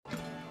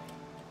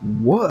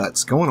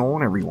What's going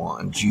on,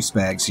 everyone?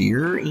 Juicebags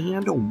here,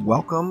 and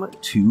welcome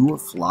to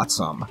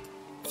Flotsam.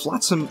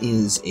 Flotsam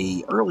is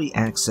a early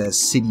access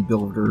city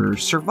builder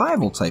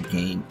survival type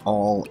game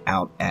all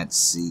out at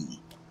sea.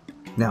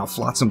 Now,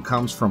 Flotsam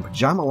comes from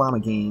Pajama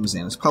Llama Games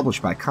and is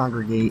published by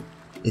Congregate.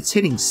 It's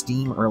hitting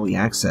Steam Early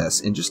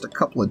Access in just a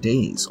couple of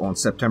days on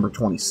September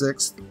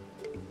 26th.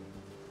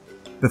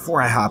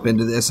 Before I hop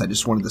into this, I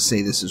just wanted to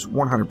say this is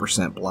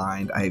 100%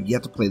 blind. I have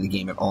yet to play the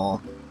game at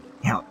all.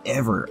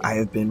 However, I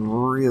have been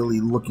really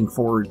looking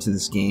forward to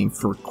this game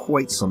for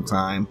quite some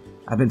time.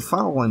 I've been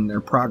following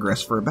their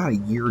progress for about a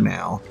year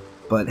now,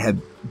 but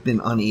have been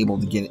unable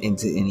to get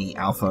into any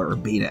alpha or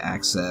beta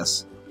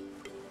access.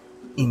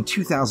 In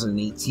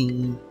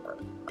 2018,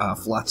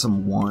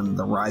 Flotsam won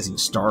the Rising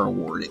Star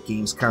Award at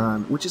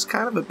Gamescom, which is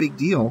kind of a big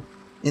deal.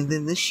 And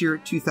then this year,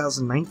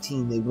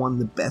 2019, they won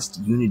the Best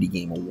Unity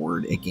Game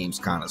Award at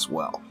Gamescom as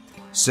well.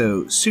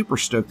 So, super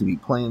stoked to be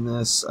playing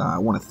this. I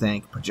want to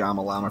thank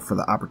Pajama Llama for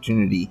the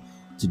opportunity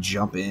to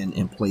jump in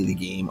and play the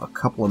game a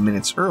couple of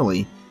minutes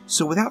early.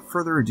 So without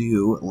further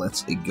ado,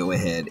 let's go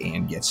ahead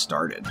and get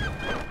started.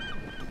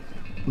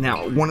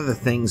 Now, one of the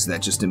things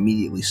that just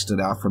immediately stood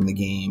out from the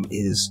game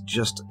is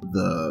just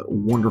the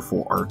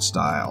wonderful art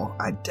style.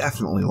 I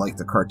definitely like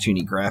the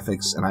cartoony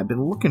graphics, and I've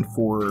been looking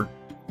for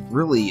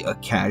really a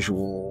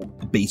casual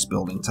base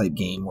building type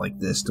game like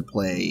this to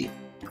play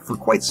for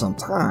quite some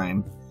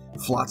time.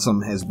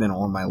 Flotsam has been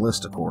on my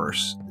list, of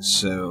course,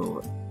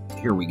 so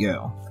here we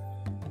go.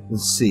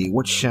 Let's see,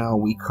 what shall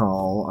we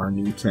call our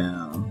new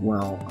town?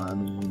 Well, I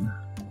mean,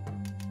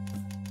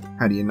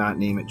 how do you not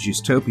name it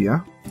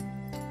Juicetopia?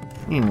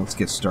 And let's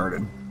get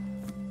started.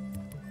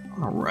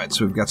 Alright,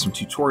 so we've got some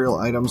tutorial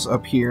items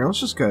up here. Let's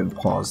just go ahead and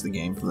pause the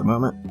game for the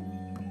moment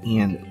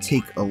and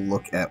take a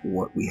look at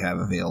what we have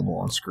available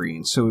on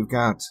screen. So we've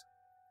got,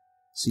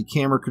 see,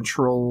 camera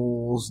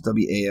controls,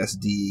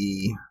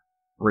 WASD,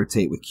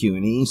 rotate with Q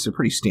and E, so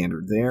pretty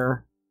standard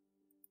there.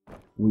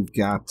 We've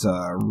got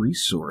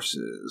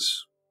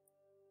resources.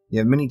 You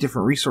have many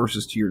different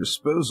resources to your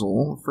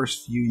disposal.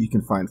 First few you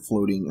can find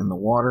floating in the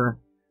water.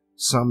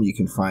 Some you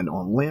can find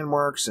on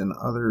landmarks, and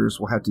others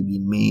will have to be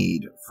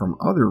made from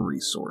other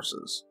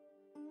resources.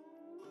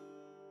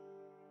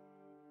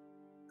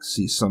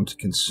 See, some to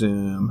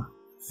consume.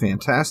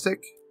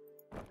 Fantastic.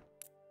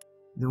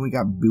 Then we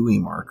got buoy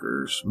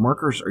markers.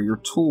 Markers are your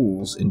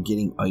tools in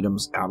getting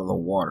items out of the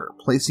water.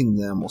 Placing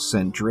them will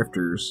send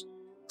drifters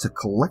to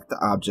collect the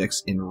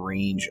objects in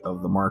range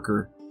of the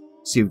marker.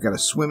 See, we've got a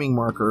swimming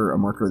marker, a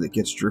marker that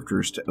gets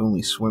drifters to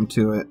only swim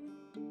to it.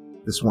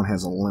 This one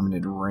has a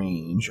limited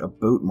range. A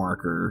boat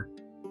marker,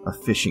 a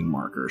fishing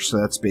marker. So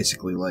that's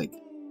basically like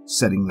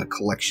setting the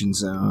collection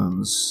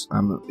zones.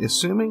 I'm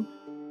assuming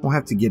we'll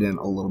have to get in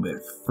a little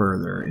bit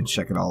further and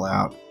check it all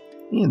out.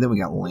 And then we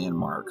got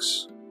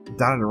landmarks.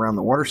 Dotted around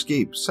the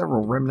waterscape,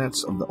 several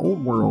remnants of the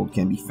old world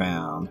can be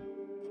found.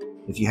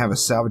 If you have a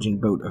salvaging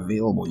boat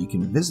available, you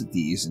can visit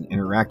these and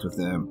interact with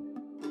them.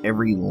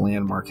 Every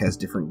landmark has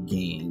different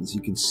gains.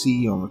 You can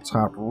see on the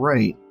top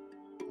right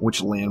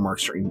which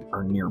landmarks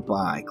are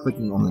nearby.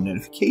 Clicking on the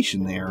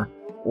notification there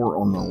or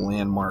on the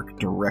landmark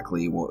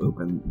directly will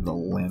open the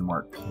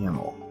landmark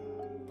panel.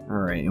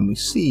 Alright, and we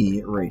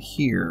see right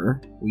here,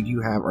 we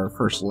do have our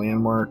first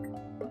landmark.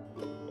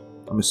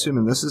 I'm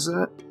assuming this is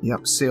it?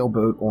 Yep,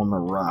 sailboat on the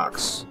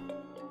rocks.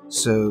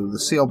 So the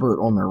sailboat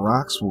on the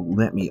rocks will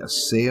net me a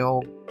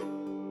sail,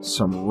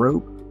 some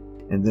rope,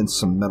 and then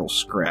some metal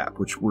scrap,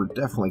 which we're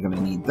definitely going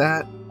to need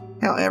that.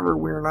 However,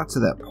 we're not to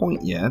that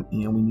point yet,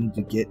 and we need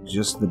to get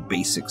just the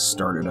basics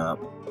started up.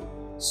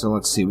 So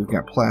let's see, we've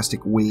got plastic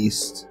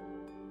waste,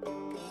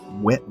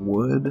 wet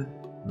wood.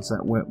 Is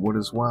that wet wood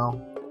as well?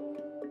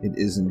 It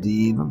is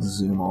indeed. Let's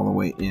zoom all the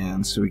way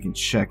in so we can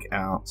check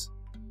out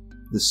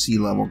the sea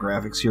level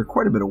graphics here.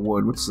 Quite a bit of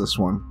wood. What's this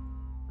one?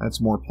 That's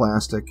more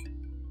plastic.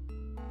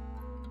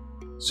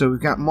 So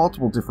we've got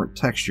multiple different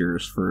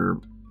textures for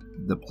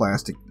the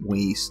plastic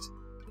waste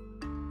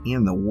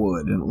and the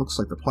wood, and it looks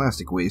like the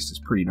plastic waste is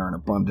pretty darn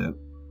abundant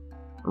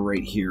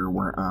right here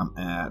where I'm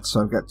at.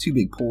 So I've got two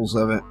big pools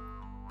of it.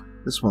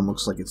 This one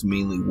looks like it's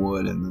mainly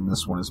wood, and then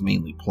this one is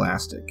mainly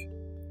plastic.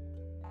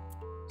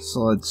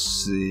 So let's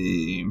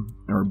see,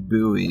 our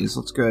buoys.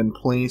 Let's go ahead and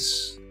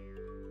place.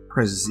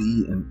 Press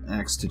Z and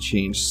X to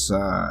change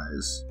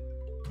size.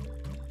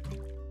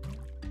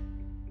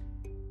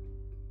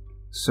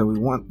 So we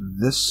want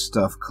this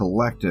stuff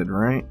collected,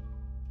 right?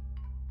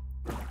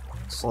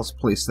 So let's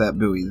place that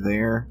buoy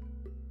there.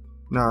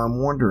 Now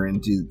I'm wondering,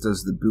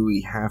 does the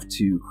buoy have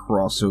to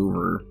cross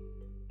over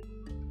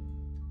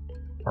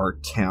our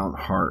town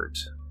heart?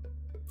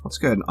 Let's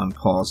go ahead and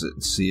unpause it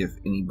and see if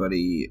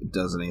anybody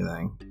does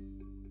anything.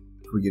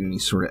 If we get any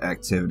sort of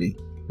activity.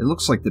 It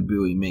looks like the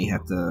buoy may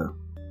have to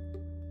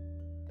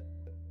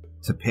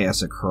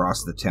pass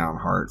across the town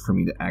heart for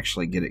me to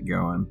actually get it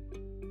going.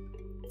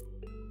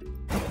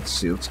 Let's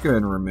see, let's go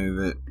ahead and remove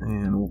it,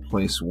 and we'll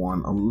place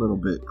one a little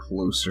bit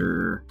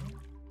closer.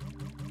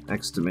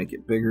 X to make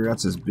it bigger.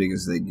 That's as big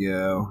as they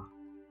go.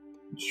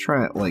 Let's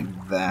try it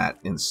like that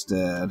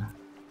instead.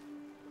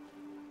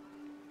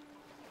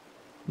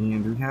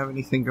 And do we have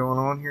anything going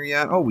on here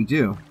yet? Oh, we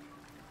do.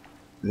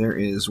 There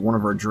is one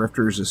of our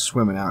drifters is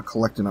swimming out,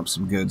 collecting up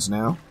some goods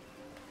now.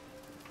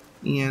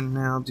 And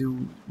now,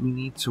 do we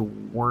need to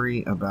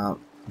worry about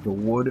the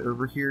wood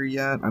over here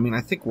yet? I mean,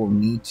 I think we'll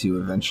need to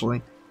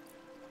eventually.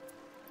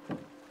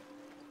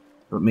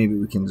 But maybe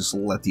we can just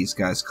let these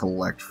guys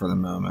collect for the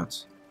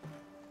moment.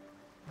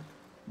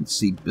 Let's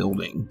see,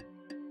 building.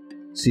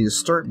 See, to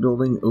start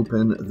building,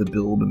 open the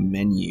build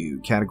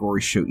menu.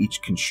 Categories show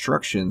each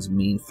construction's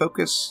main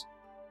focus.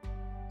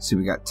 See,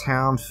 we got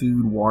town,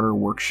 food, water,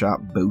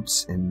 workshop,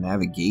 boats, and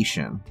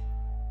navigation.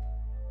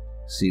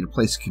 See, to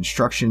place a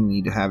construction, you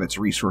need to have its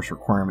resource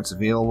requirements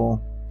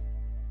available.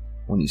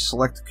 When you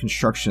select the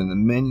construction in the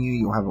menu,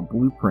 you'll have a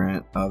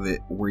blueprint of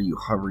it where you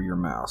hover your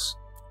mouse.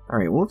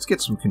 Alright, well, let's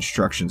get some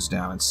constructions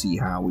down and see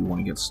how we want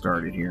to get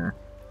started here.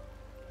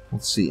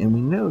 Let's see, and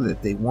we know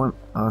that they want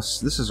us...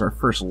 This is our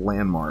first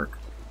landmark.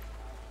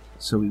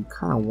 So we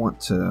kind of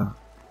want to...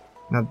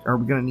 Now, are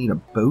we going to need a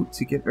boat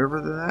to get over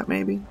to that,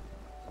 maybe?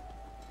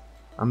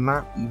 I'm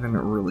not even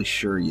really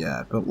sure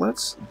yet, but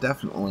let's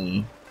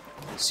definitely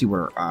see what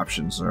our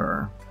options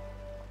are.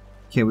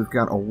 Okay, we've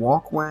got a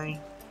walkway,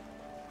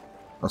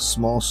 a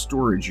small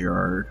storage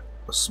yard,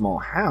 a small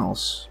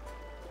house,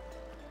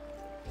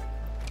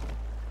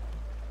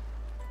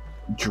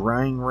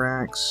 drying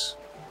racks,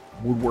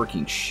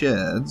 woodworking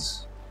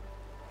sheds,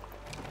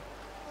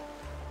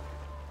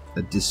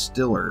 a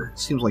distiller.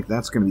 Seems like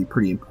that's going to be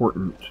pretty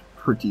important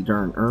pretty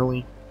darn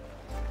early.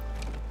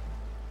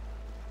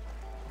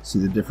 See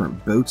the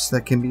different boats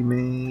that can be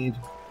made.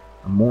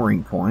 A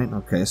mooring point.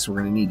 Okay, so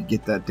we're going to need to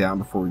get that down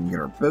before we can get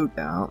our boat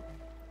out.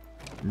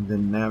 And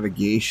then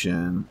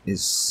navigation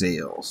is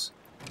sails.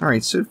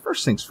 Alright, so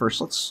first things first,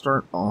 let's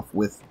start off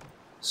with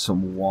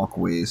some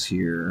walkways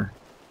here.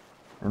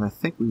 And I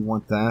think we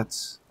want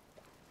that...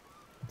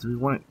 Do we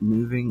want it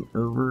moving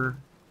over?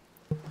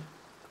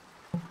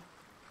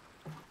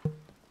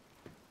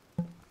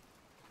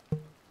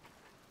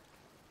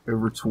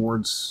 Over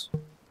towards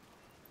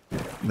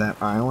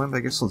that island? I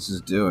guess let's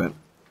just do it.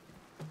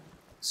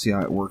 See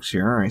how it works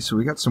here. Alright, so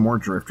we got some more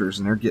drifters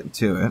and they're getting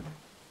to it.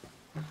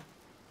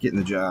 Getting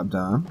the job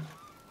done.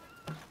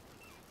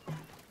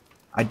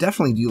 I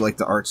definitely do like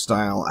the art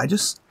style.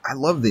 I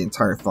love the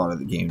entire thought of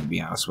the game, to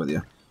be honest with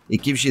you.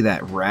 It gives you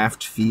that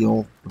raft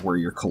feel where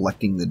you're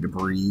collecting the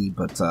debris,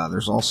 but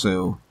there's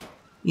also,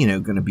 you know,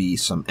 going to be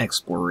some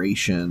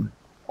exploration,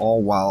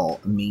 all while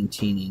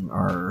maintaining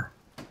our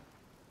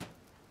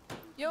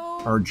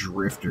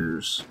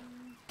drifters.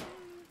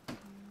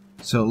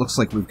 So it looks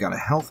like we've got a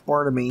health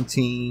bar to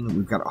maintain,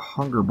 we've got a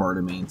hunger bar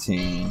to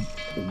maintain,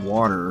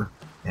 water,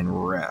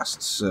 and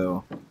rest.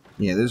 So,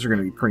 yeah, those are going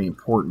to be pretty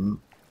important.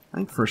 I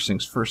think first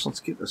things first, let's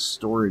get a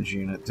storage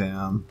unit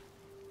down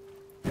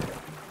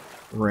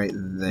right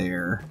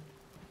there.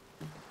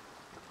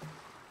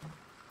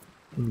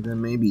 And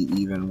then maybe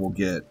even we'll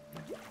go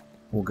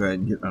ahead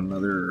and get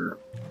another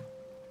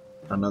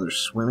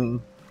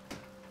swimming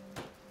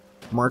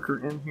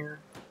marker in here.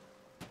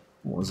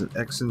 What was it,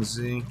 X and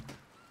Z?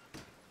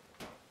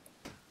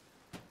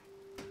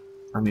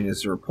 I mean,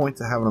 is there a point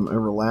to having them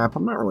overlap?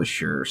 I'm not really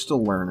sure.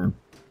 Still learning.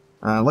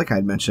 Like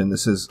I mentioned,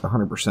 this is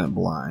 100%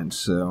 blind,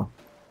 so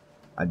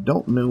I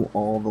don't know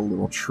all the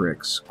little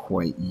tricks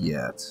quite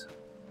yet.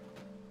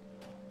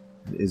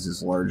 It is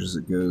as large as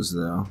it goes,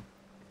 though.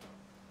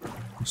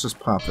 Let's just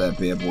pop that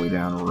bad boy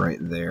down right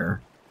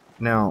there.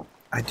 Now,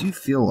 I do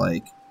feel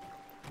like...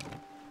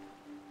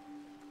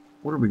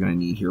 What are we going to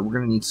need here? We're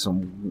going to need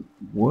some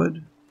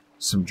wood,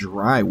 some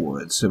dry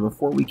wood. So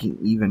before we can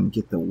even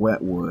get the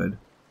wet wood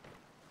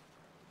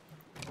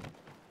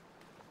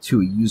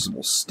to a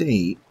usable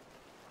state,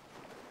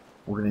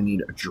 we're going to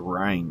need a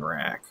drying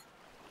rack.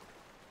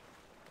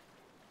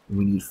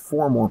 We need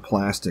 4 more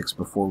plastics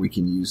before we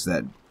can use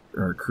that,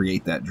 or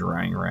create that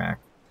drying rack.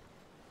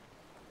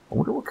 I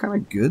wonder what kind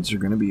of goods are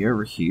going to be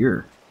over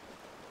here.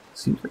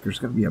 Seems like there's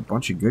going to be a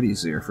bunch of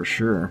goodies there for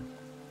sure.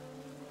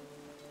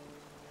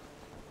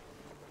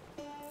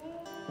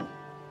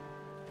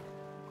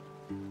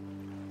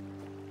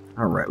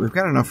 Alright, we've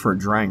got enough for a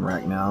drying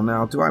rack now.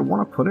 Now, do I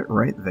want to put it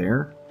right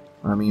there?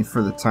 I mean,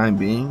 for the time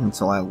being,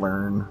 until I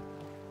learn...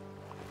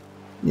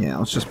 Yeah,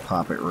 let's just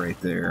pop it right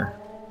there.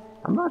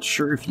 I'm not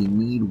sure if you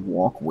need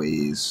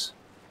walkways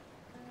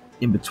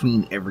in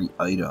between every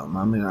item.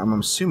 I mean, I'm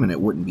assuming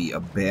it wouldn't be a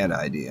bad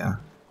idea.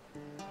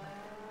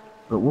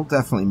 But we'll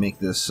definitely make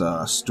this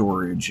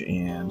storage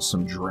and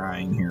some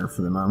drying here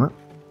for the moment.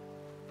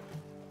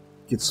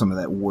 Get some of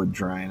that wood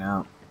drying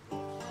out.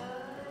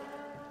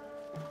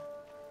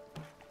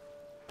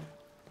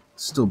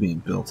 Still being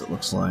built, it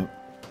looks like.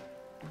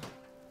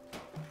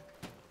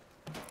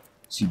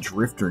 See,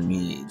 drifter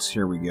needs.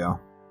 Here we go.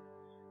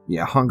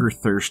 Yeah, hunger,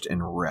 thirst,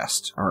 and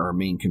rest are our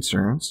main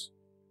concerns.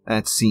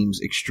 That seems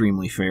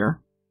extremely fair.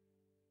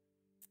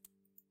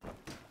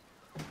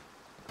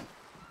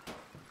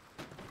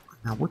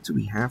 Now, what do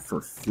we have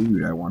for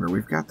food, I wonder?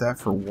 We've got that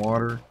for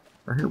water.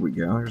 Oh, here we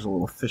go. There's a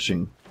little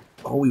fishing.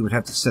 Oh, we would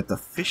have to set the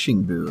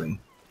fishing buoy.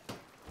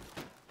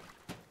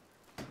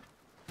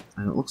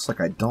 And it looks like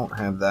I don't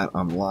have that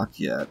unlocked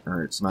yet,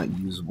 or it's not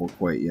usable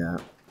quite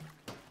yet.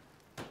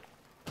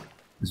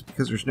 Is it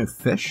because there's no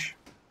fish?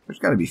 There's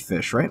got to be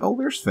fish, right? Oh,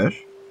 there's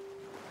fish.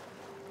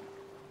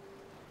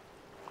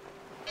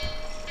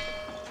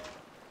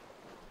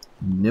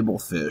 Nibble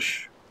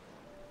fish.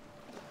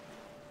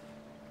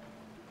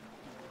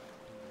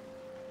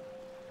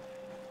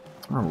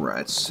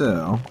 Alright,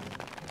 so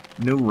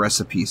no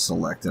recipe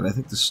selected. I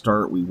think to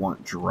start we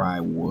want dry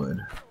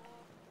wood.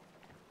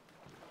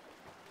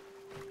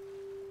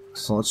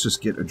 So let's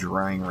just get a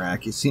drying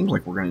rack. It seems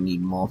like we're going to need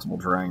multiple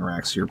drying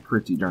racks here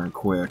pretty darn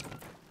quick.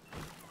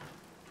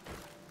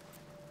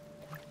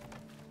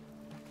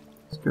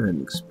 Let's go ahead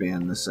and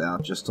expand this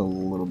out just a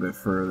little bit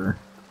further.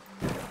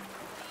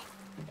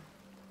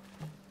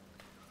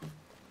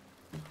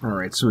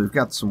 Alright, so we've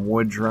got some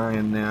wood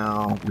drying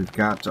now. We've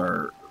got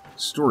our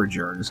storage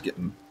yard is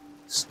getting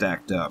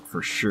stacked up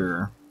for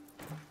sure.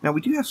 Now,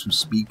 we do have some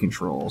speed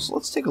controls.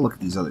 Let's take a look at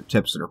these other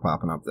tips that are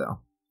popping up, though.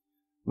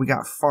 We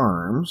got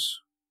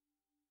farms.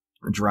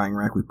 A drying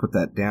rack, we put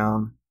that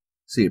down.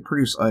 See, it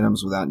produce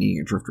items without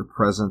needing a drifter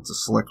present to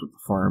select what the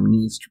farm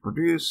needs to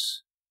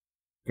produce.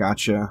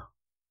 Gotcha.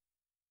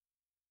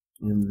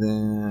 And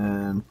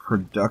then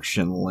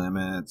production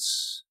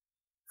limits.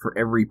 For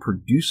every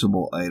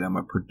producible item,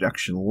 a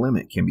production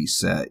limit can be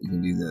set. You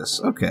can do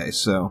this. Okay,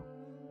 so,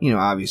 you know,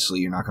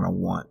 obviously you're not going to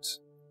want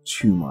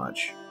too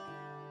much.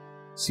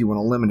 See, when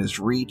a limit is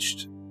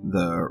reached,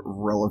 the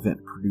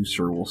relevant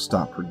producer will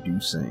stop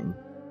producing.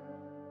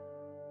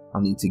 I'll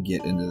need to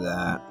get into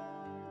that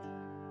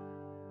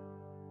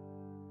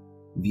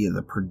via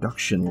the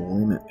production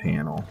limit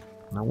panel.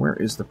 Now, where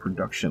is the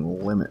production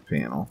limit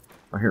panel?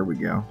 Oh, here we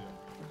go.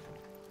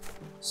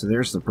 So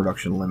there's the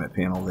production limit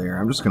panel there.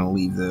 I'm just going to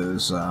leave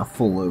those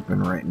full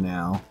open right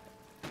now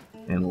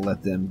and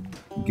let them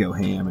go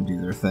ham and do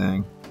their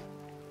thing.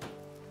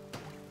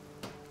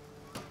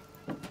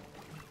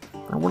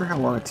 I wonder how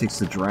long it takes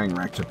the drying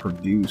rack to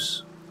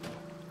produce.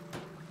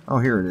 Oh,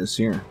 here it is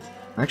here.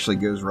 Actually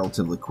goes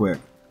relatively quick.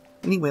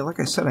 Anyway, like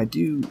I said, I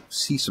do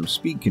see some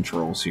speed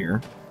controls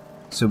here,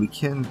 so we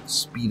can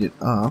speed it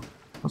up.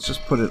 Let's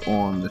just put it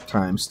on the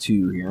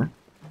 ×2 here.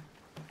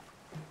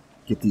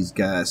 Get these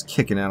guys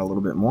kicking out a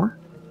little bit more.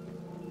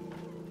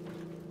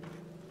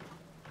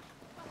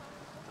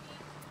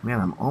 Man,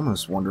 I'm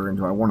almost wondering,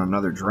 do I want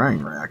another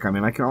drying rack? I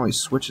mean, I can always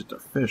switch it to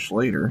fish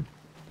later.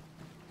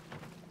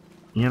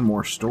 And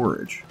more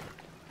storage.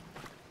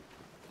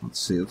 Let's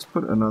see, let's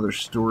put another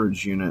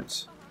storage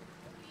unit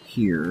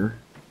here.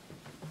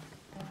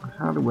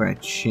 How do I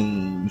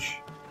change?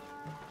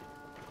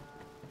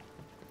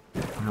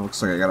 It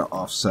looks like I gotta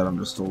offset them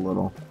just a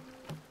little.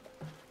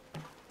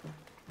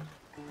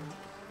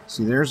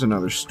 See, there's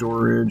another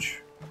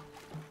storage.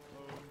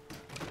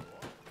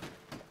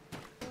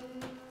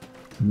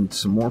 Need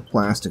some more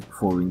plastic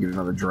before we can get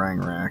another drying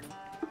rack.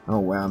 Oh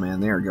wow, man,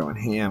 they are going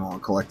ham on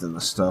collecting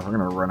this stuff. We're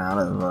gonna run out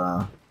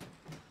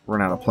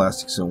of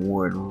plastics and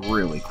wood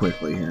really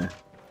quickly here.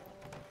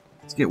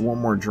 Let's get one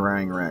more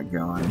drying rack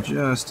going,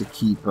 just to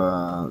keep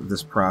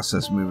this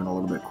process moving a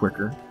little bit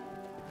quicker.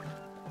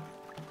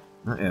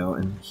 Uh-oh,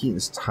 and he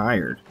is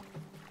tired.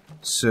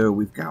 So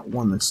we've got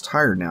one that's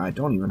tired now. I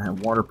don't even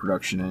have water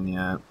production in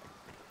yet.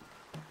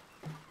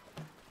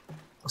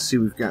 Let's see,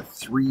 we've got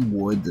 3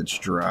 wood that's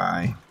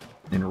dry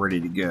and ready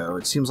to go.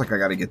 It seems like I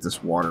gotta get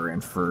this water in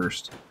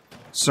first.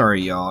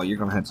 Sorry, y'all, you're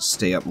gonna have to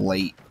stay up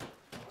late.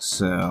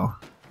 So,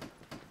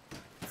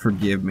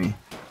 forgive me.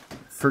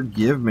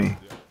 Forgive me.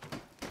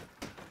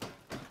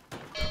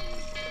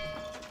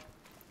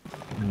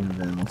 And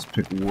then let's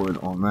pick wood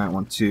on that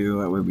one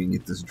too. That way we can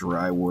get this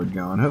dry wood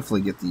going.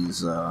 Hopefully get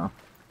these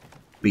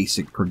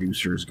basic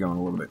producers going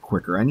a little bit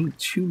quicker. I need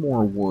 2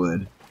 more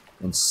wood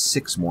and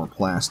 6 more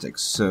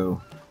plastics.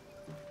 So,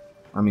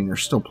 I mean,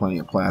 there's still plenty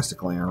of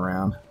plastic laying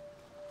around.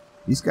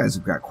 These guys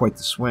have got quite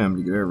the swim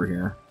to get over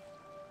here.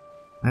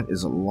 That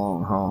is a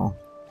long haul.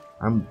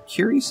 I'm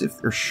curious if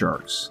they're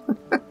sharks.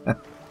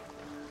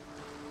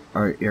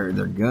 Are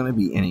there gonna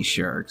be any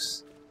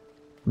sharks?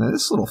 Now,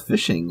 this little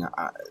fishing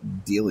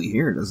dealie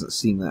here doesn't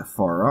seem that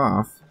far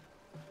off.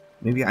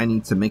 Maybe I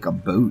need to make a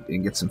boat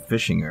and get some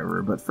fishing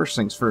over. But first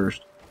things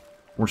first,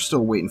 we're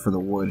still waiting for the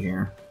wood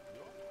here.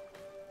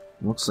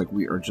 Looks like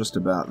we are just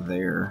about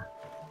there.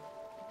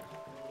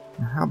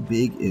 How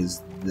big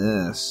is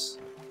this?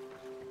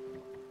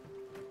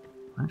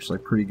 Actually,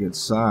 pretty good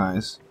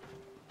size.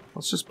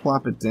 Let's just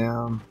plop it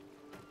down.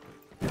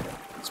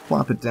 Let's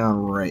plop it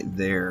down right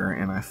there,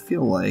 and I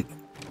feel like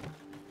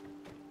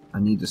I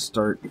need to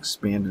start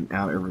expanding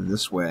out over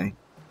this way.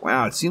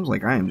 Wow, it seems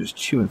like I am just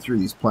chewing through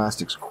these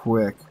plastics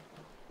quick.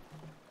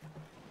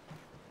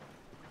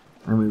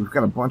 I mean, we've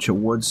got a bunch of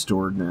wood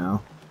stored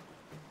now.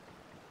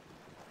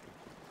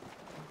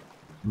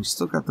 We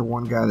still got the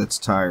one guy that's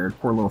tired.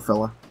 Poor little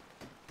fella.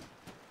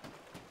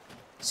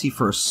 See,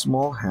 for a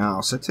small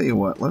house, I tell you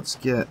what, let's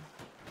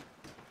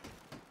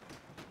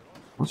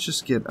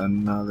just get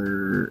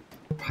another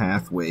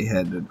pathway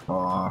headed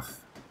off.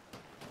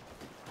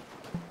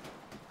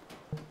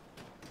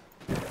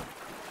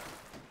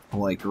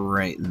 Like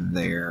right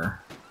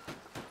there.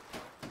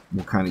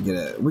 we'll kind of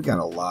get we got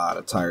a lot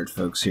of tired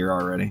folks here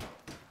already.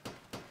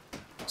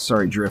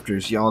 Sorry,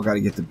 drifters, y'all got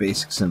to get the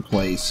basics in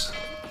place.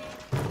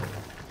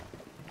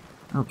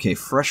 Okay,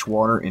 fresh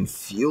water and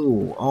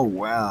fuel. Oh,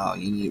 wow.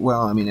 You need,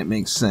 well, I mean, it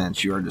makes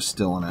sense. You are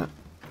distilling it.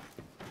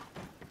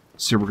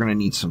 So we're going to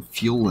need some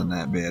fuel in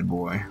that bad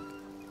boy.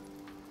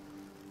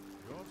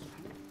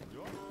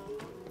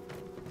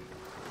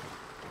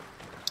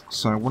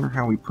 So I wonder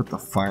how we put the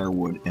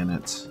firewood in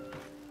it.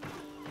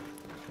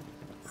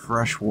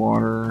 Fresh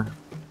water.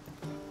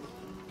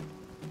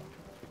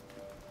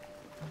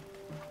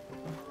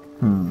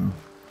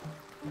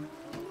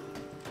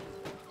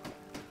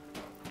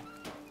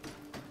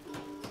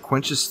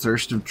 Quenches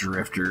thirst of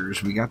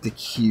drifters. We got the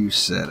queue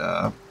set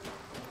up.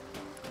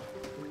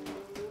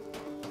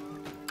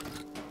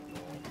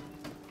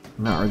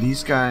 Now, are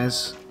these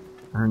guys...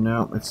 Or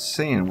no, it's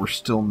saying we're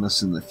still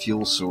missing the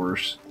fuel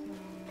source.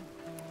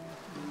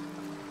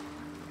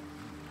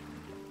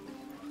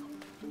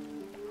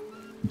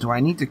 Do I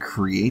need to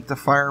create the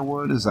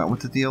firewood? Is that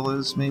what the deal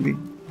is, maybe?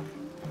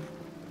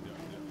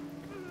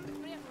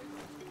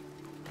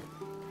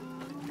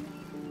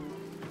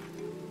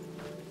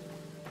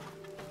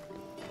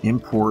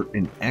 Import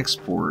and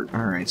export.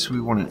 Alright, so we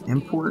want to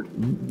import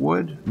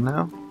wood?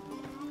 No?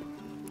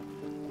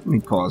 Let me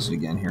pause it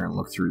again here and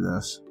look through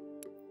this.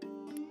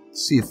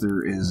 See if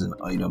there is an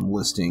item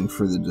listing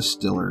for the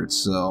distiller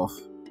itself.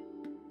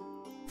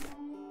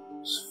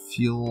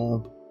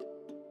 Fuel.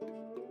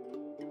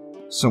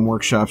 Some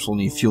workshops will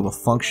need fuel to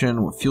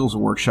function. What fuels a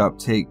workshop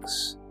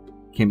takes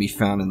can be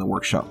found in the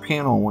workshop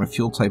panel. When a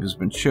fuel type has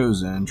been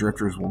chosen,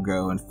 drifters will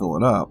go and fill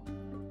it up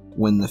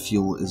when the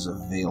fuel is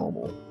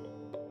available.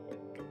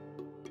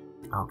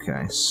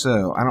 Okay,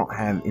 so I don't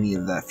have any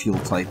of that fuel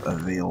type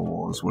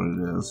available is what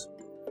it is.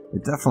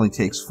 It definitely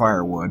takes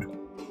firewood.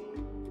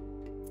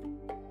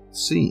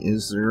 Let's see,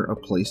 is there a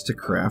place to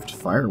craft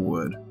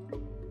firewood?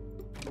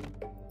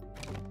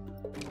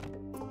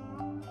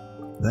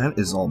 That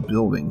is all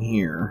building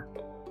here.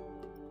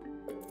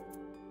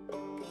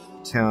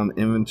 Town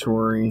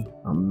inventory,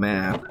 a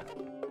map.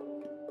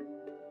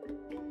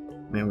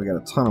 Man, we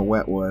got a ton of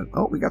wet wood.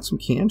 Oh, we got some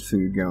canned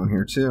food going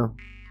here too.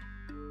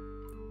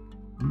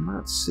 I'm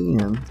not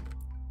seeing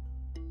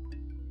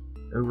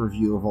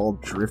overview of all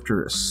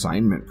drifter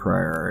assignment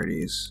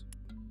priorities.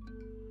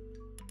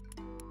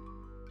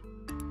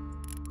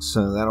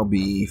 So that'll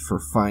be for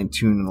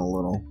fine-tuning a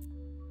little.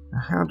 Now,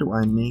 how do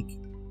I make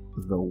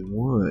the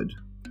wood?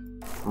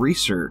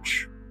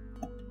 Research.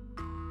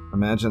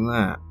 Imagine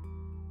that.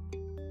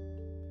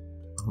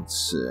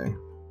 Let's see.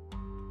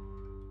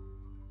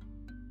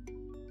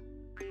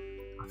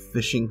 A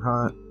fishing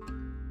hut.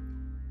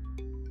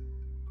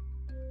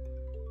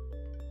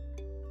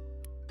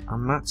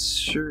 I'm not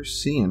sure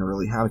seeing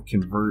really how to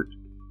convert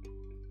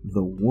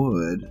the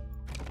wood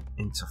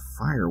into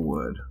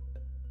firewood.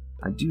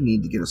 I do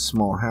need to get a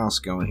small house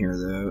going here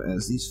though,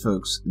 as these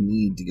folks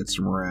need to get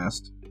some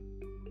rest.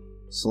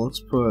 So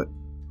let's put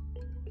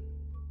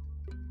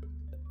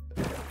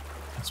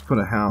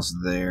a house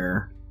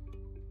there.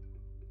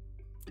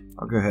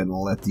 I'll go ahead and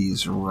let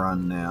these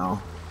run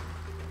now.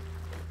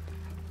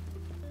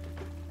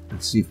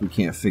 Let's see if we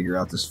can't figure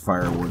out this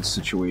firewood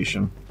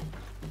situation.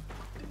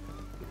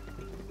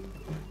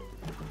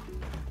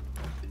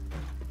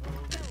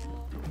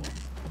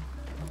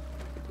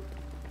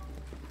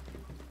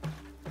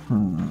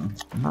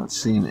 I'm not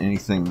seeing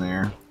anything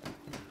there.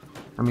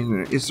 I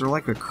mean, is there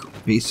like a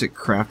basic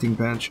crafting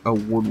bench? A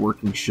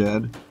woodworking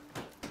shed?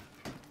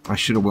 I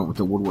should have went with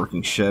the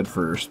woodworking shed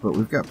first, but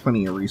we've got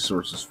plenty of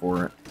resources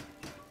for it.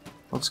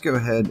 Let's go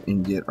ahead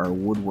and get our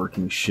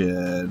woodworking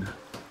shed.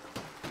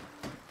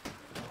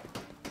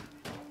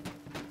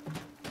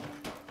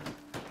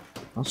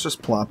 Let's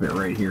just plop it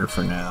right here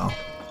for now,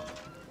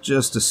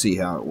 just to see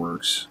how it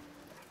works.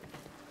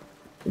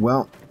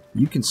 Well,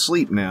 you can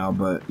sleep now,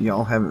 but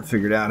y'all haven't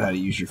figured out how to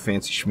use your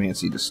fancy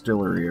schmancy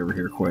distillery over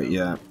here quite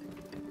yet.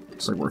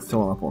 Looks like we're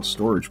filling up on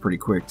storage pretty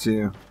quick,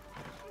 too.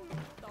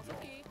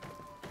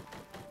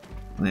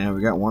 Yeah,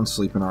 we got one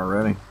sleeping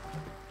already.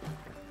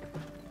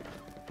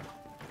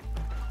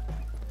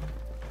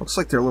 Looks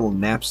like their little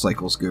nap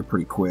cycles go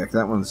pretty quick.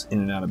 That one's in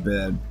and out of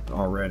bed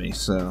already,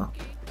 so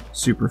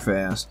super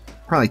fast.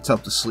 Probably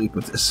tough to sleep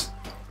with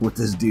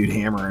this dude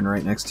hammering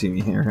right next to me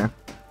here, huh?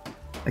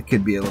 That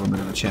could be a little bit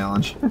of a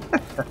challenge.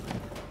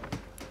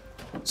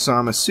 So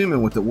I'm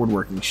assuming with the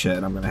woodworking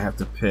shed, I'm going to have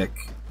to pick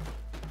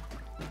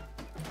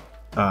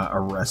a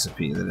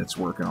recipe that it's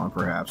working on,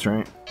 perhaps,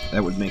 right?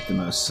 That would make the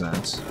most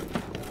sense.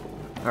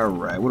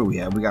 Alright, what do we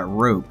have? We got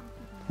rope.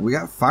 We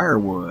got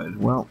firewood.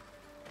 Well,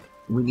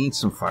 we need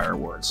some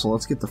firewood, so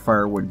let's get the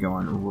firewood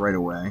going right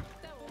away.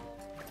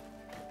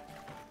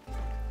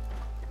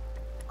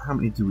 How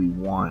many do we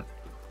want?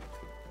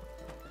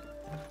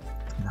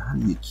 And how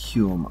do you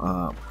queue them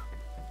up?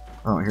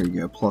 Oh, here you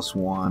go,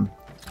 +1.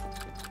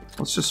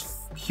 Let's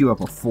just queue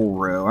up a full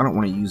row. I don't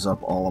want to use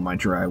up all of my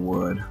dry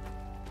wood.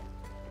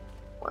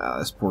 Wow,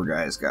 this poor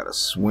guy's got to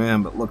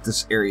swim, but look,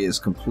 this area is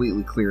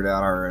completely cleared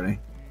out already.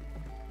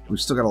 We've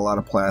still got a lot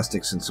of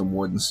plastics and some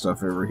wood and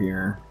stuff over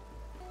here.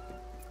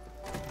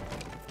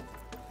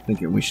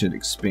 thinking we should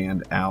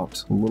expand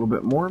out a little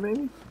bit more,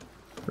 maybe?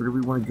 Or do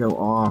we want to go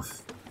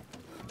off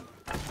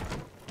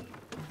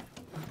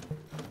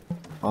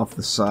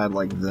the side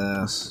like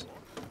this?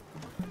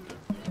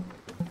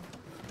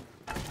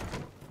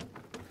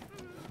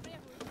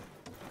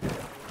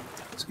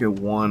 Let's go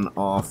one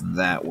off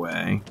that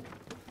way.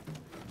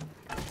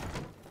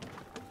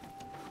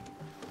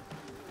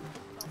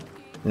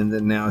 And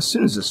then now, as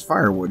soon as this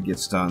firewood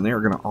gets done, they're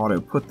going to auto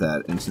put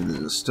that into the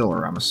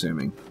distiller, I'm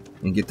assuming,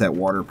 and get that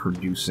water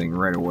producing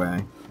right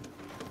away.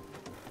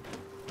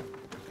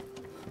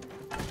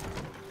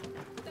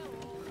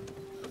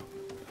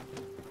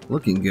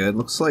 Looking good.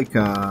 Looks like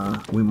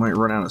we might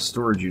run out of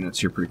storage units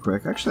here pretty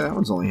quick. Actually, that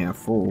one's only half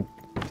full.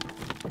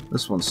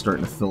 This one's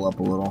starting to fill up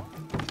a little.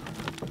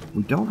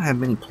 We don't have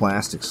many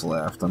plastics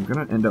left. I'm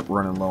going to end up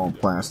running low on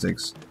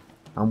plastics.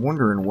 I'm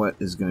wondering what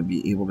is going to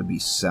be able to be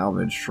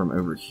salvaged from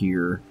over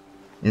here.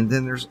 And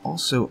then there's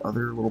also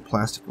other little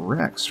plastic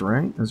wrecks,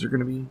 right? Is there going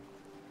to be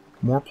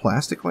more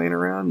plastic laying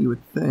around? You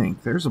would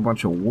think. There's a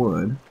bunch of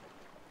wood.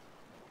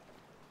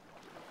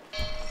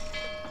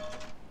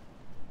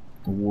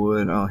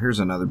 Wood. Oh, here's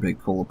another big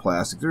pool of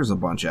plastic. There's a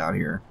bunch out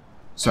here.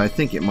 So I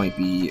think it might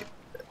be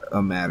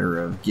a matter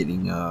of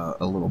getting a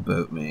little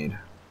boat made.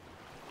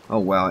 Oh,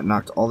 wow. It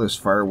knocked all those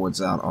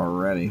firewoods out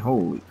already.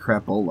 Holy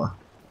crapola.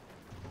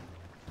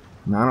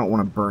 Now, I don't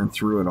want to burn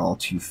through it all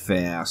too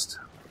fast.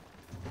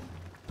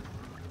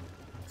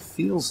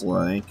 Feels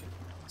like...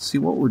 Let's see,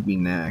 what would be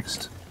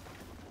next?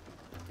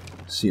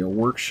 See, a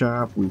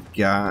workshop. We've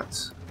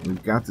got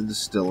the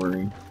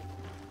distillery.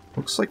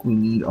 Looks like we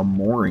need a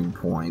mooring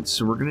point,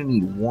 so we're going to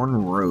need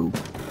one rope.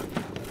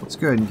 Let's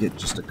go ahead and get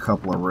just a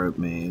couple of rope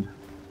made.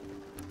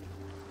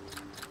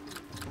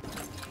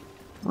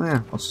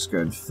 Well, let's just go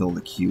ahead and fill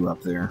the queue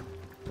up there.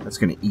 That's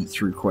going to eat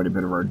through quite a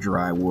bit of our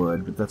dry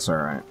wood, but that's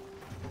alright.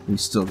 We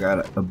still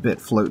got a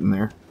bit floating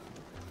there.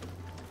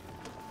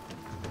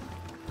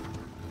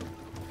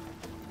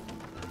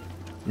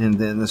 And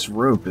then this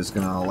rope is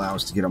going to allow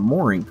us to get a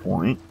mooring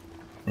point.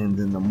 And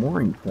then the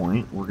mooring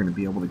point, we're going to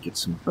be able to get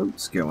some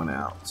boats going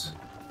out.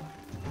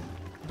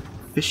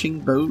 Fishing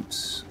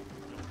boats.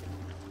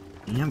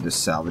 And a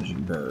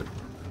salvaging boat.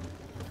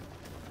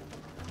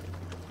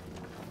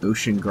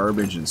 Ocean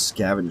garbage and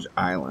scavenge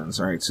islands.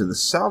 Alright, so the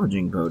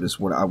salvaging boat is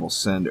what I will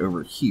send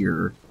over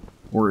here.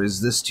 Or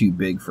is this too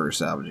big for a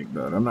salvaging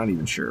boat? I'm not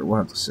even sure. We'll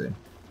have to see.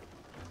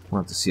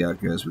 We'll have to see how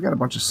it goes. We got a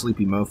bunch of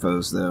sleepy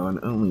mofos, though, and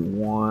only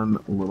one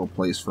little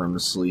place for them to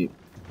sleep.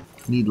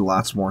 Need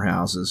lots more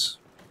houses.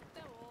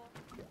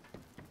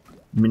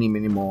 Many,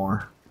 many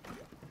more.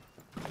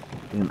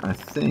 And I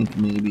think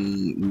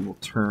maybe we will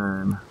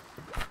turn...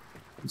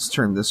 Let's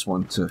turn this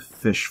one to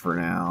fish for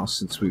now,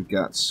 since we've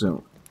got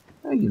so...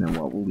 you know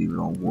what? We'll leave it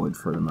on wood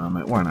for the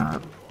moment. Why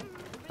not?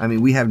 I mean,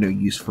 we have no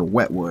use for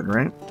wet wood,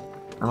 right?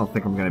 I don't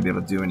think I'm going to be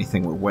able to do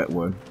anything with wet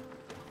wood.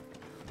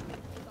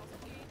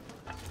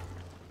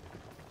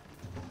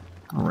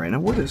 Alright, now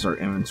what is our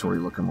inventory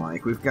looking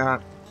like? We've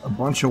got a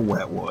bunch of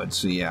wet wood,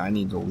 so yeah, I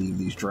need to leave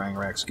these drying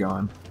racks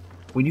going.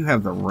 We do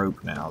have the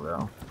rope now,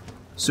 though.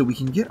 So we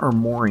can get our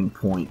mooring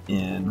point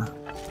in.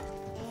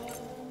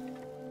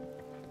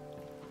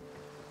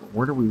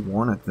 Where do we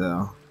want it,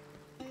 though?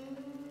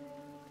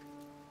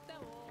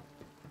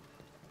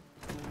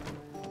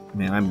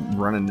 Man, I'm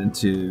running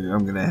into...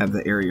 I'm going to have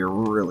the area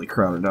really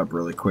crowded up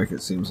really quick,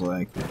 it seems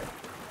like.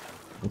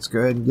 Let's go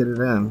ahead and get it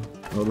in.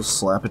 We'll just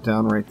slap it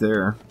down right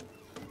there.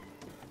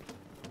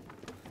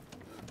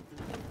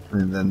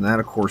 And then that,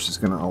 of course, is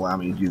going to allow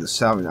me to do the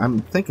salvage. I'm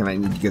thinking I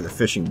need to get the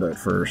fishing boat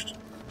first.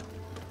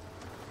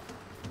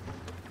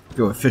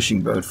 Go a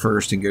fishing boat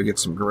first and go get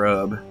some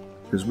grub.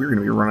 Because we're going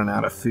to be running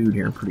out of food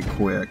here pretty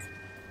quick.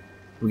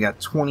 We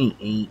got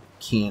 28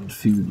 canned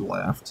food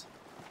left.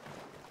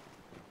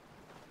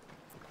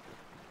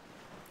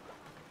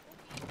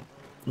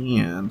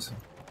 And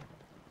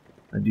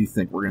I do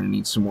think we're going to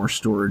need some more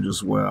storage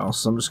as well.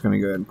 So I'm just going to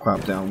go ahead and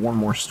pop down one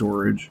more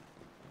storage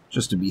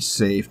just to be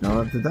safe.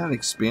 Now, did that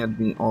expand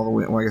me all the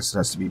way? Well, I guess it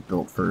has to be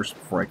built first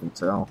before I can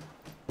tell.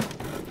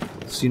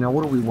 See, now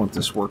what do we want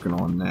this working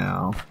on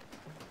now?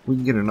 We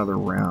can get another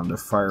round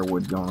of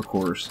firewood going, of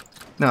course.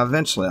 Now,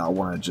 eventually I'll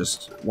want to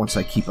just, once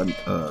I keep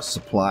a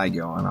supply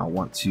going, I'll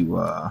want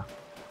to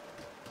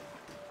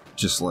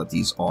just let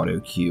these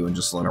auto queue and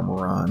just let them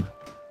run.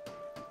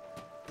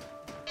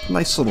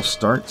 Nice little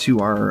start to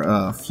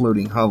our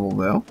floating hovel,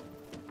 though.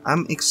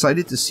 I'm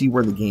excited to see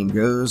where the game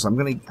goes. I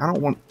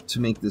don't want to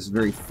make this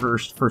very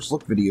first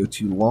look video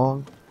too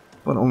long,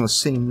 but on the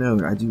same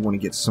note, I do want to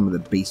get some of the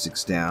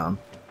basics down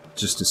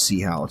just to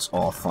see how it's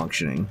all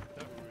functioning.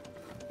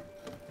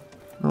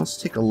 Now let's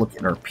take a look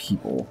at our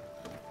people.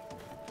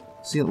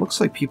 See, it looks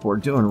like people are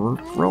doing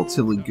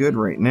relatively good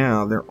right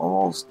now. They're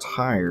all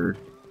tired,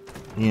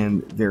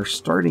 and they're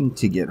starting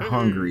to get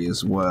hungry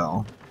as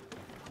well.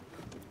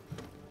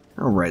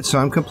 Alright, so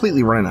I'm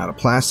completely running out of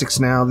plastics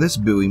now. This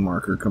buoy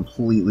marker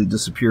completely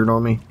disappeared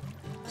on me.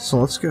 So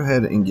let's go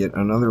ahead and get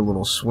another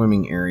little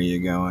swimming area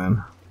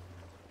going.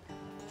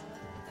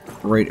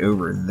 right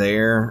over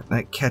there.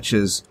 That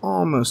catches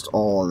almost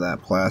all of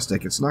that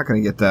plastic. It's not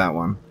going to get that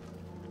one,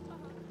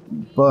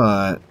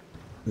 but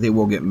they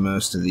will get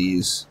most of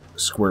these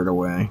squared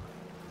away.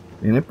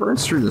 And it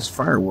burns through this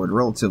firewood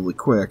relatively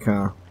quick,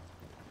 huh?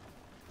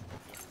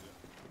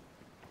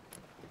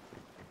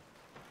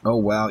 Oh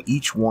wow,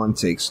 each one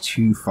takes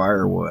 2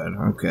 firewood.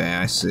 Okay,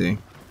 I see.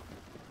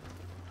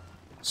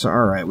 So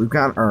alright, we've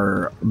got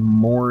our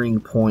mooring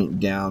point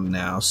down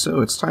now,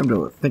 so it's time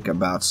to think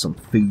about some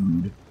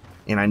food.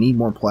 And I need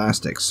more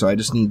plastic, so I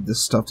just need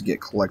this stuff to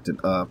get collected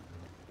up.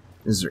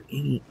 Is there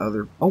any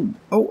other...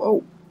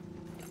 Oh!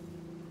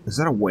 Is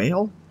that a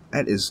whale?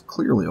 That is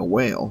clearly a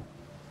whale.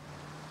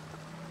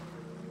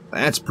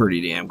 That's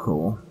pretty damn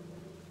cool.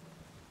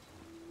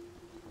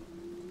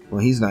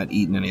 Well, he's not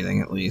eating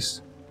anything, at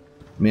least.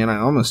 Man, I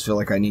almost feel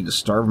like I need to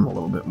starve him a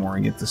little bit more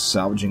and get this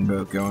salvaging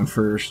boat going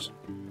first.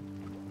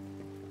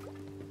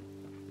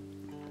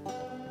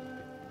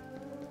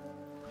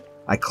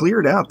 I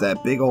cleared out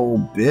that big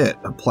old bit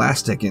of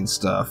plastic and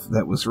stuff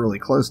that was really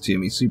close to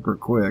me super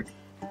quick.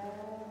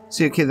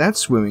 See, okay, that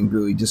swimming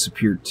buoy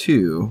disappeared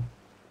too.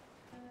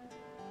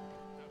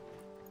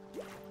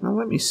 Now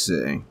let me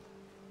see.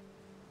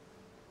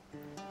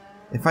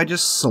 If I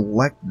just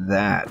select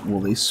that,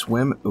 will they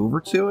swim over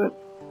to it?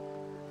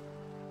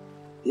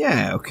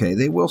 Yeah, okay,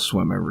 they will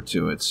swim over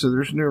to it, so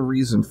there's no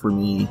reason for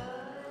me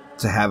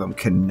to have them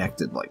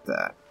connected like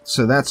that.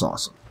 So that's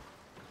awesome.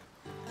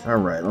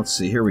 Alright, let's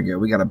see, here we go,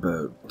 we got a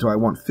boat. Do I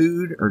want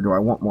food, or do I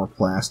want more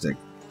plastic?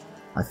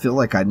 I feel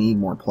like I need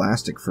more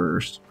plastic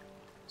first.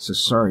 So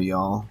sorry,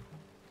 y'all.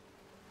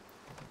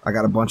 I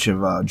got a bunch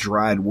of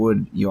dried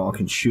wood y'all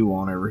can chew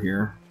on over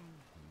here.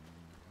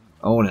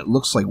 Oh, and it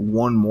looks like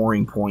 1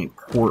 mooring point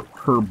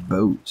per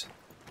boat.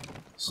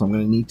 So I'm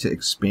going to need to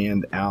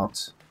expand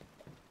out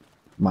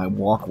my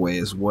walkway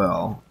as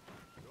well,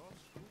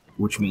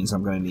 which means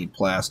I'm going to need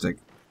plastic.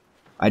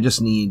 I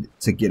just need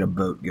to get a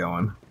boat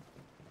going.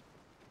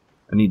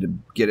 I need to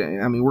get it.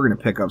 I mean, we're going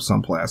to pick up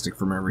some plastic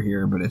from over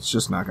here, but it's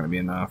just not going to be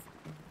enough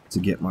to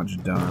get much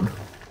done.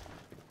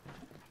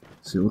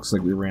 See, it looks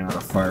like we ran out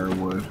of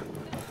firewood.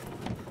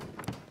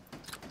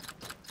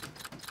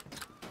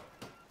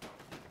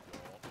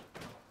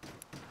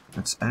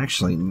 That's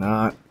actually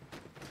not...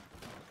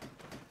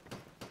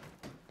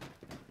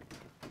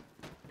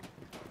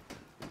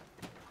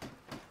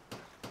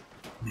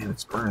 Man,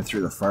 it's burning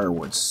through the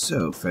firewood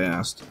so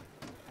fast.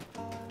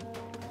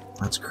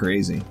 That's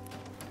crazy.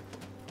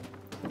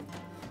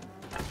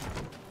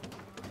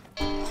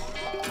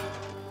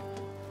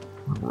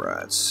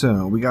 Alright,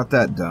 so we got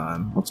that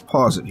done. Let's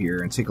pause it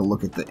here and take a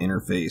look at the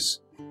interface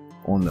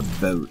on the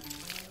boat.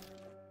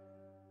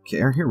 Okay,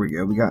 here we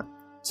go. We got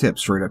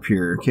tips right up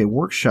here. Okay,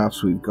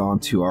 workshops we've gone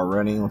to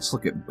already. Let's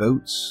look at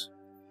boats.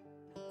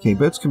 Okay,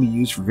 boats can be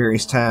used for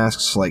various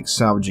tasks like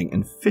salvaging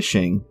and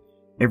fishing.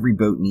 Every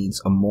boat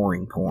needs a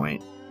mooring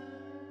point.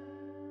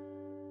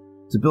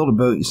 To build a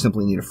boat, you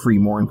simply need a free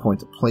mooring point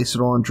to place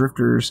it on.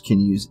 Drifters can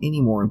use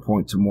any mooring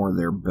point to moor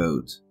their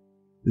boat.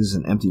 This is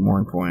an empty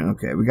mooring point.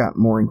 Okay, we got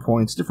mooring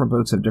points. Different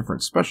boats have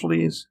different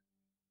specialties.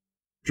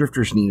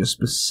 Drifters need a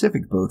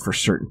specific boat for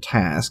certain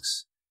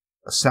tasks.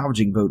 A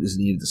salvaging boat is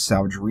needed to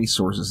salvage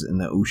resources in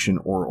the ocean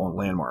or on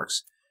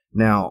landmarks.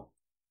 Now,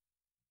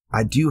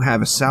 I do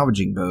have a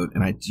salvaging boat,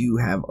 and I do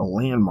have a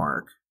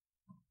landmark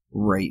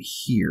right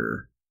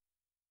here.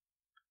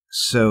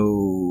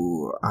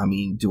 So, I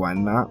mean, do I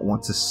not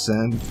want to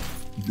send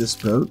this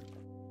boat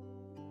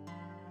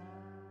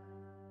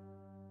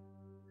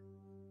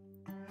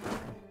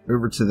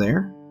over to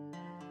there?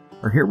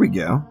 Or here we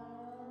go.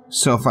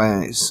 So if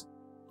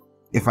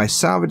I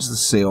salvage the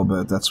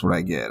sailboat, that's what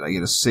I get. I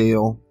get a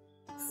sail,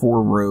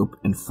 4 rope,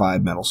 and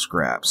 5 metal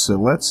scraps. So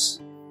let's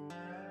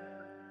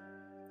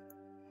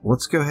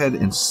go ahead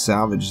and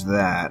salvage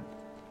that.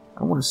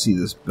 I want to see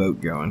this boat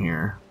going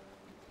here.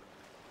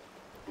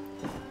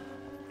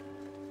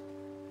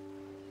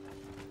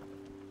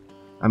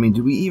 I mean,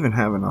 do we even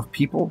have enough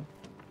people?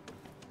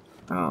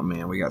 Oh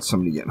man, we got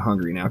somebody getting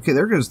hungry now. Okay,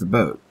 there goes the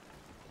boat.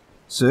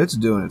 So it's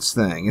doing its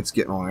thing. It's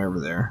getting on over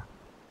there.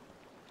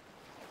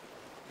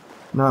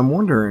 Now I'm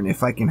wondering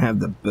if I can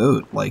have the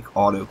boat, like,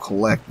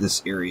 auto-collect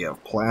this area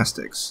of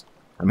plastics.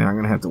 I mean, I'm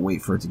going to have to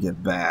wait for it to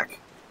get back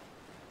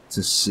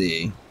to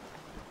see.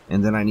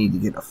 And then I need to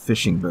get a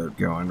fishing boat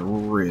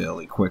going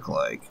really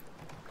quick-like.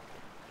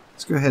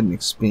 Let's go ahead and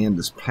expand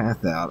this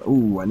path out.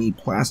 Ooh, I need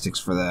plastics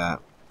for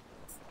that.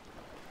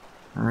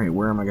 Alright,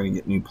 where am I going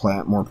to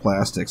get more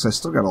plastics? I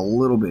still got a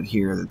little bit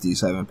here that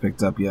these haven't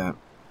picked up yet.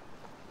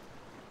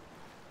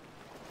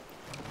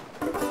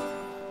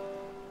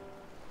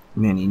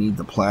 Man, you need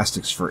the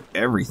plastics for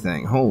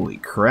everything. Holy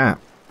crap.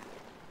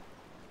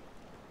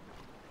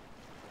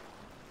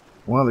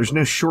 Well, there's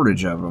no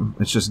shortage of them.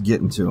 It's just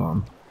getting to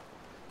them.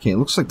 Okay, it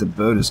looks like the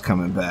boat is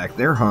coming back.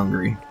 They're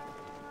hungry.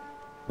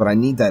 But I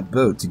need that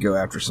boat to go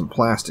after some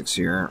plastics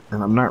here,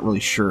 and I'm not really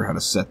sure how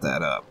to set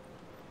that up.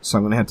 So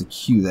I'm going to have to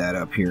queue that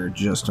up here in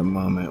just a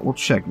moment. We'll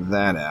check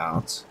that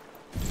out.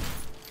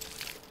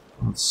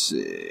 Let's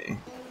see.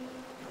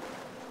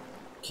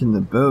 Can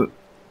the boat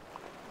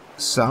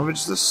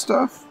salvage this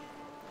stuff?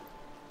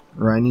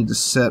 Or I need to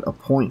set a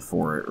point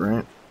for it,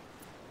 right?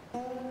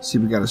 See,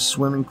 we got a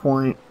swimming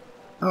point.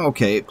 Oh,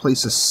 okay,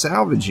 place a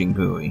salvaging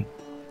buoy.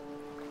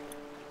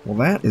 Well,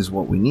 that is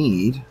what we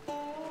need,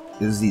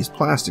 is these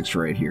plastics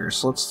right here.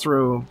 So let's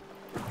throw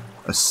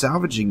a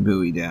salvaging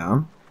buoy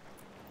down.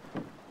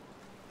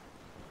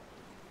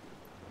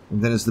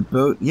 And then as the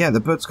boat... Yeah, the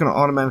boat's going to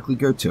automatically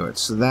go to it.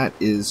 So that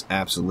is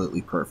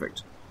absolutely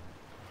perfect.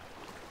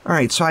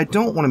 Alright, so I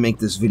don't want to make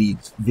this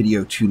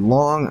video too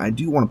long. I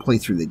do want to play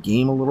through the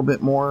game a little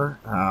bit more.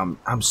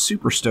 I'm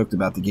super stoked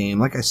about the game.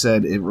 Like I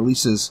said, it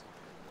releases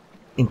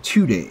in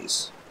 2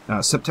 days.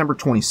 September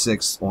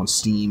 26th on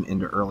Steam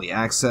into Early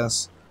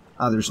Access.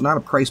 There's not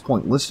a price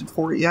point listed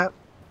for it yet.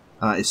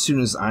 As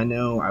soon as I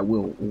know, I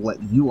will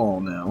let you all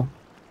know.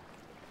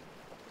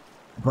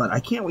 But I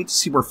can't wait to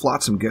see where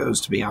Flotsam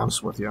goes, to be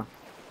honest with you.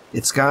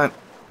 It's got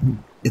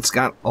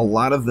a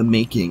lot of the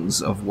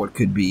makings of what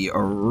could be a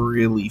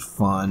really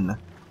fun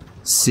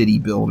city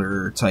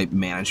builder type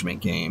management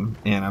game,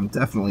 and I'm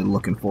definitely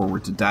looking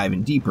forward to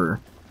diving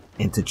deeper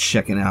into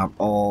checking out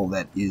all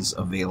that is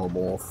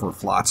available for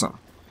Flotsam.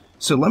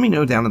 So let me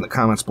know down in the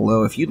comments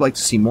below if you'd like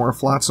to see more of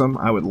Flotsam.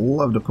 I would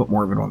love to put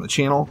more of it on the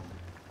channel,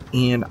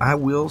 and I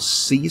will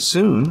see you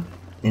soon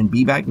and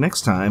be back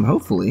next time,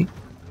 hopefully,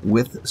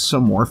 with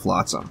some more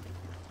Flotsam.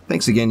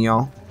 Thanks again,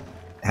 y'all.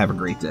 Have a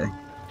great day.